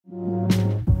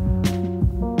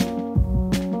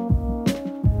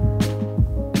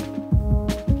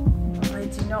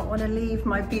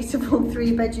my beautiful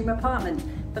 3-bedroom apartment.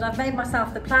 But I've made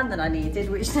myself the plan that I needed,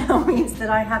 which now means that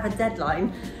I have a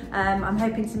deadline. I'm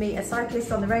hoping to meet a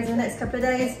cyclist on the road in the next couple of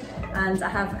days, and I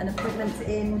have an appointment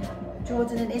in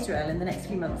Jordan and Israel in the next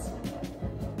few months.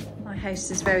 My host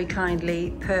has very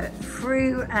kindly put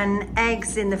fruit and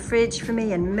eggs in the fridge for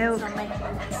me and milk. So I'm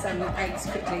making some eggs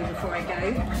quickly before I go.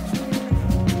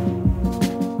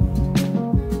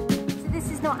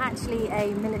 Not actually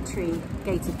a military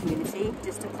gated community,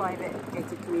 just a private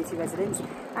gated community residence,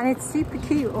 and it's super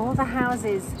cute. All the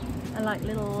houses are like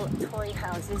little toy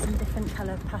houses in different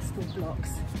colour pastel blocks,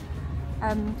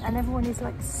 and everyone is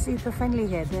like super friendly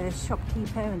here. The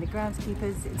shopkeeper and the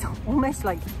groundskeepers, it's almost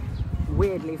like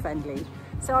weirdly friendly.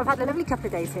 So I've had a lovely couple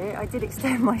of days here. I did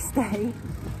extend my stay,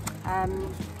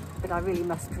 but I really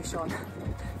must push on,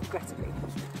 regrettably.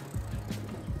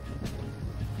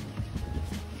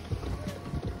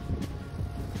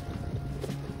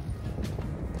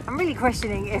 I'm really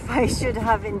questioning if I should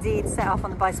have indeed set off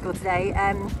on the bicycle today,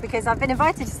 because I've been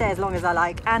invited to stay as long as I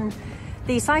like, and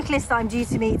the cyclist that I'm due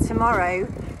to meet tomorrow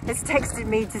has texted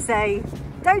me to say,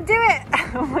 don't do it,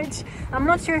 which I'm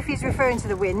not sure if he's referring to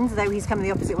the wind, though he's coming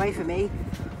the opposite way from me,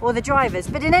 or the drivers.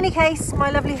 But in any case, my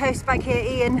lovely host back here,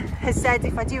 Ian, has said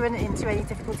if I do run into any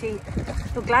difficulty,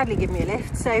 he'll gladly give me a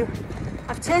lift. So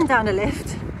I've turned down a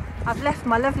lift. I've left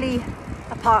my lovely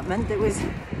apartment that was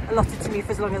allotted to me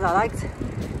for as long as I liked,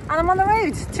 and I'm on the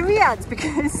road to Riyadh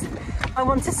because I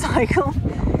want to cycle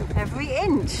every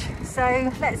inch.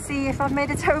 So let's see if I've made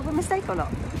a terrible mistake or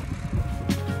not.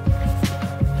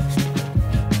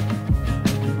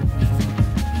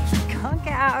 Can't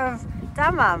get out of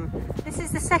Dammam. This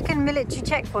is the second military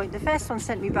checkpoint. The first one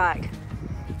sent me back.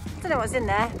 I don't know what's in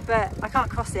there, but I can't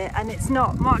cross it, and it's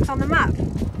not marked on the map.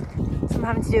 So I'm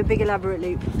having to do a big elaborate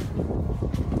loop.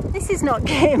 This is not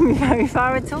getting me very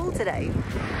far at all today.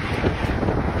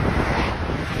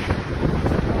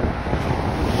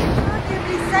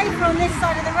 Safer on this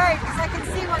side of the road because I can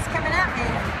see what's coming at me.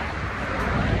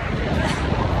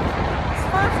 It's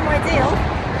far from ideal.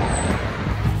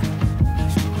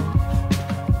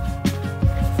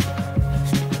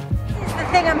 This is the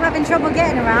thing I'm having trouble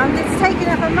getting around. It's taking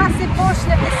up a massive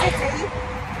portion of the city,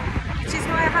 which is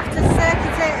why I have to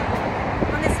circuit it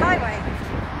on this highway.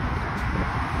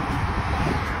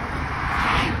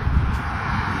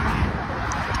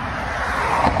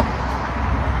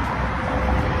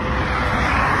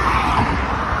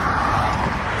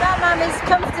 Is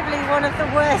comfortably one of the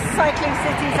worst cycling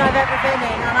cities I've ever been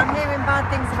in, and I'm hearing bad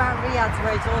things about Riyadh's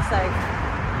roads also.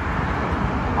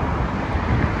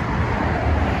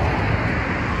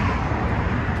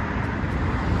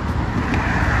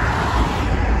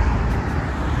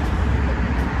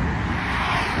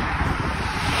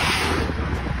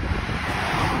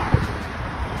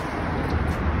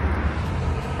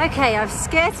 Okay, I've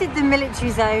skirted the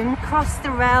military zone, crossed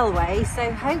the railway,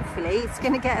 so hopefully it's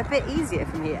going to get a bit easier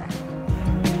from here.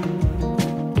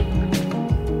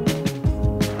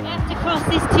 I have to cross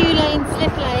this 2-lane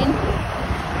slip lane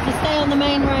to stay on the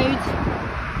main road.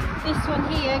 This one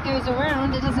here goes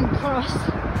around, it doesn't cross.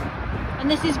 And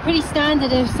this is pretty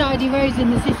standard of Saudi roads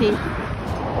in the city.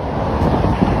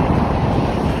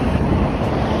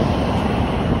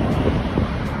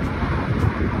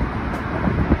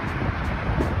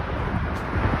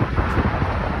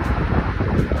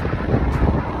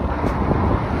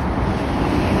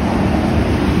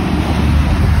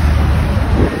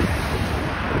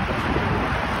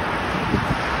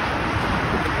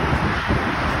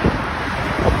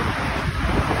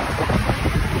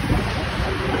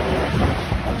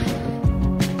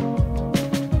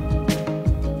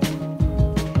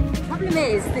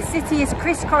 The city is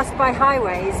crisscrossed by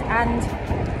highways,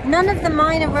 and none of the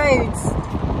minor roads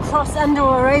cross under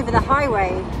or over the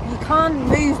highway. You can't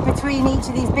move between each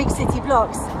of these big city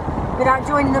blocks without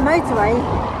joining the motorway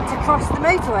to cross the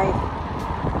motorway.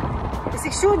 It's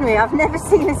extraordinary. I've never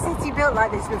seen a city built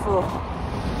like this before.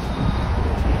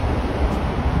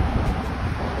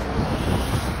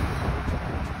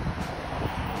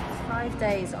 It's 5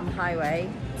 days on the highway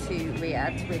to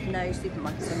Riyadh with no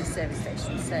supermarkets on the service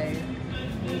station, so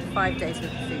we need 5 days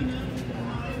worth of food.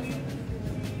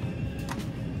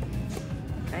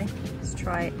 Okay, let's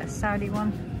try a Saudi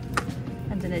one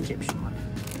and an Egyptian one.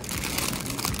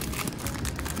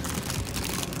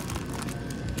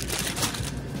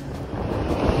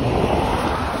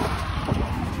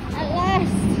 At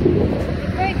last!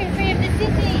 We've broken free of the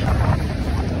city!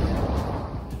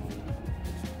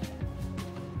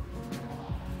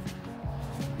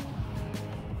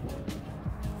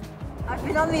 I've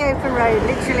been on the open road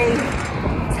literally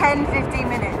 10-15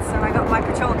 minutes and I got my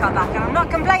patrol car back, and I'm not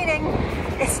complaining,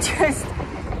 it's just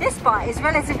this part is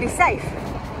relatively safe.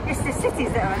 It's the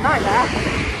cities that are a nightmare.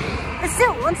 But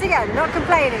still, once again, not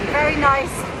complaining. Very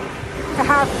nice to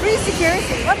have free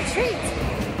security. What a treat.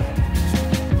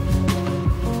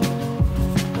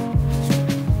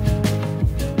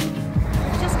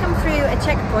 A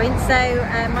checkpoint, so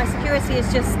my security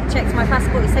has just checked my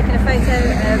passport. He's taken a photo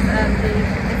of the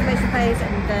information page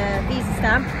and the visa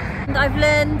stamp, and I've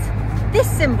learned this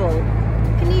symbol.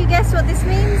 Can you guess what this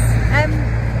means?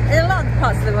 In a lot of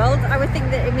parts of the world I would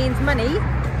think that it means money,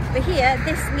 but here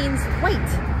this means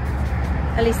weight.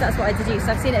 At least that's what I deduce.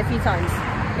 I've seen it a few times.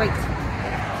 Weight.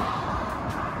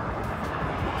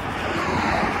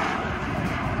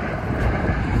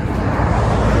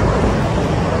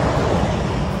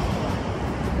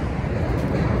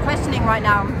 Right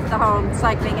now, the whole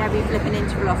cycling every flipping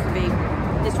inch philosophy.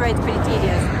 This road's pretty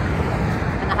tedious,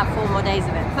 and I have 4 more days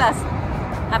of it. Plus,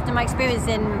 after my experience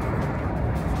in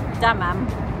Dammam,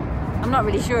 I'm not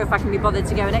really sure if I can be bothered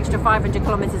to go an extra 500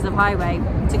 kilometers of highway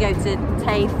to go to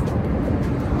Taif,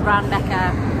 around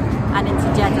Mecca, and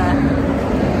into Jeddah.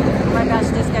 Maybe I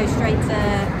should just go straight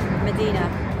to Medina.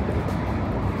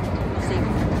 We'll see.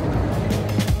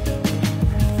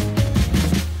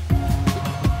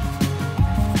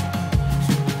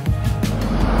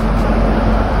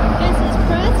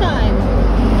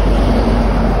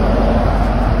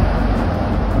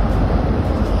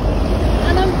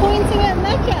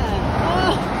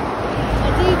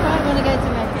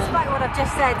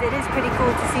 It is pretty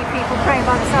cool to see people praying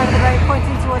by the side of the road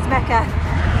pointing towards Mecca,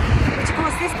 which of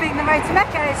course this being the road to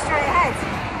Mecca is straight ahead.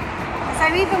 So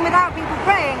even without people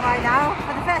praying right now,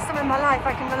 for the first time in my life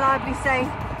I can reliably say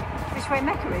which way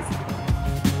Mecca is.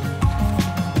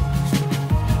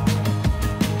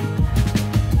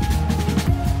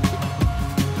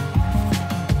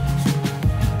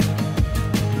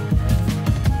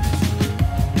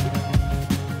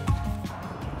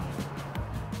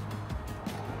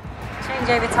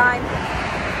 Over time.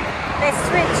 They've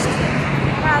switched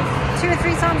around 2 or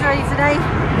 3 times already today.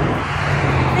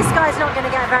 This guy's not going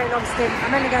to get a very long stint.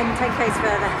 I'm only going 10 k's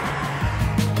further.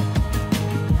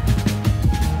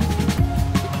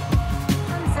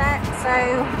 Sunset, so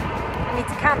I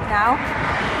need to camp now.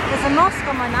 There's a mosque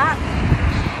on my map,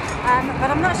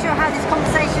 but I'm not sure how this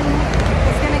conversation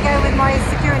is going to go with my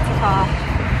security car.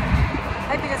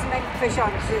 Hope he doesn't make me push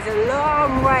on, because there's a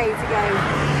long way to go.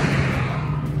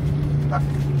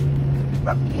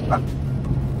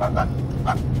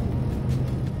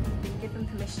 Been given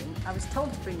permission. I was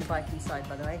told to bring the bike inside,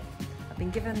 by the way. I've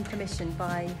been given permission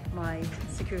by my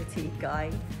security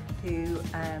guy, who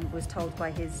was told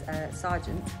by his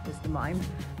sergeant, was the mime,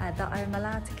 that I am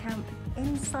allowed to camp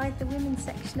inside the women's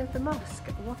section of the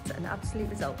mosque. What an absolute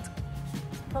result.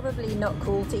 It's probably not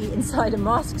cool to eat inside a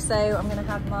mosque, so I'm going to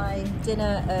have my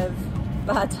dinner of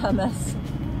bad hummus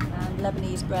and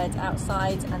Lebanese bread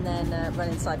outside, and then run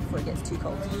inside before it gets too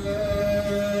cold. Wow,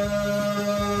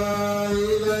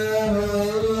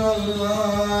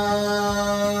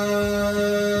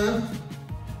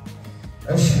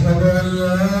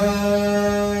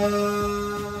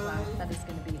 that is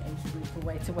going to be a brutal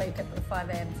way to wake up at 5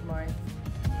 AM tomorrow.